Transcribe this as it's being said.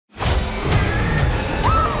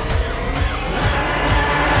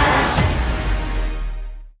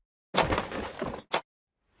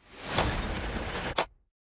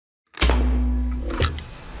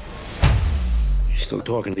Still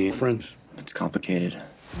talking to your friends? It's complicated.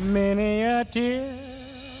 Many a tear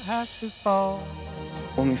has to fall.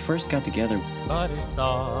 When we first got together, but it's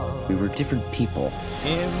all we were different people.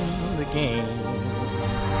 In the game.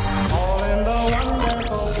 All in the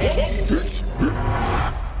wonderful game.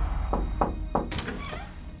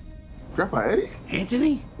 Grandpa Eddie?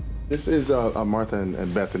 Anthony? This is Martha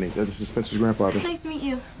and Bethany. This is Spencer's grandfather. Nice to meet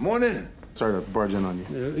you. Morning. Sorry to barge in on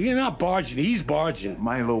you. You're not barging, he's barging.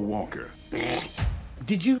 Milo Walker.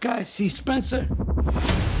 Did you guys see Spencer? I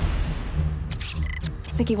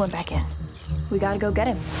think he went back in. We gotta go get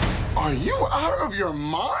him. Are you out of your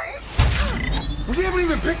mind? We haven't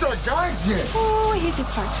even picked our guys yet. Oh, I hate this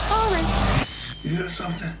part. All right. You hear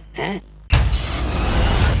something? Huh?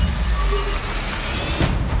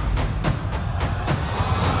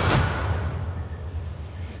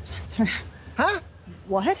 Spencer. Huh?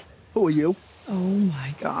 What? Who are you? Oh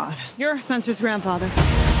my God. You're Spencer's grandfather.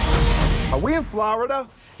 Are we in Florida?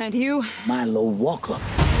 And you? Milo Walker.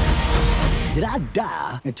 Did I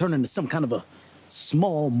die and turn into some kind of a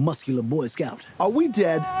small, muscular Boy Scout? Are we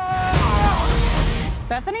dead?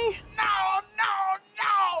 Bethany? No!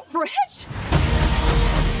 Rich?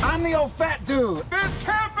 I'm the old fat dude. This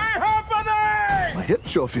can't be happening! My hip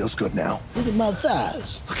sure feels good now. Look at my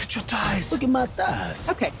thighs. Look at your thighs. Look at my thighs.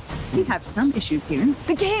 Okay, we have some issues here.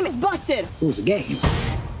 The game is busted. It was a game.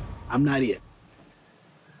 I'm not it.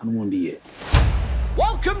 I don't want to be it.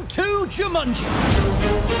 Welcome to Jumanji.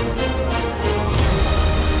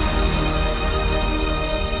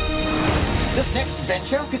 This next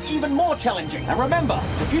venture is even more challenging. And remember,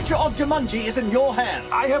 the future of Jumanji is in your hands.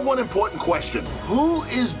 I have one important question. Who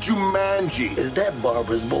is Jumanji? Is that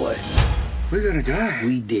Barbara's boy? We're gonna die.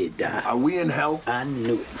 We did die. Are we in hell? I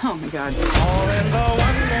knew it. Oh my God. All in the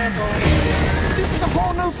wonderful game. This is a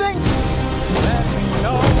whole new thing. Let me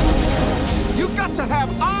know. You got to have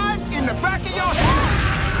eyes in the back of your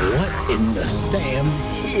head. What in the Sam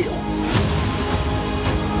Hill?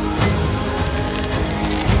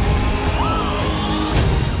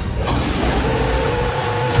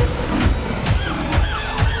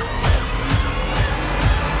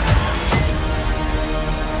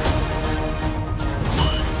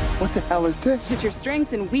 What the hell is this? It's your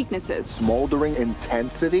strengths and weaknesses. Smoldering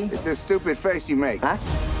intensity? It's a stupid face you make. Huh?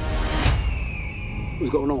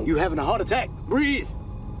 What's going on? You having a heart attack? Breathe.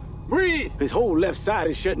 Breathe. His whole left side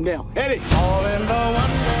is shutting down. Eddie. All in the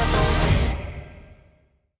wonderful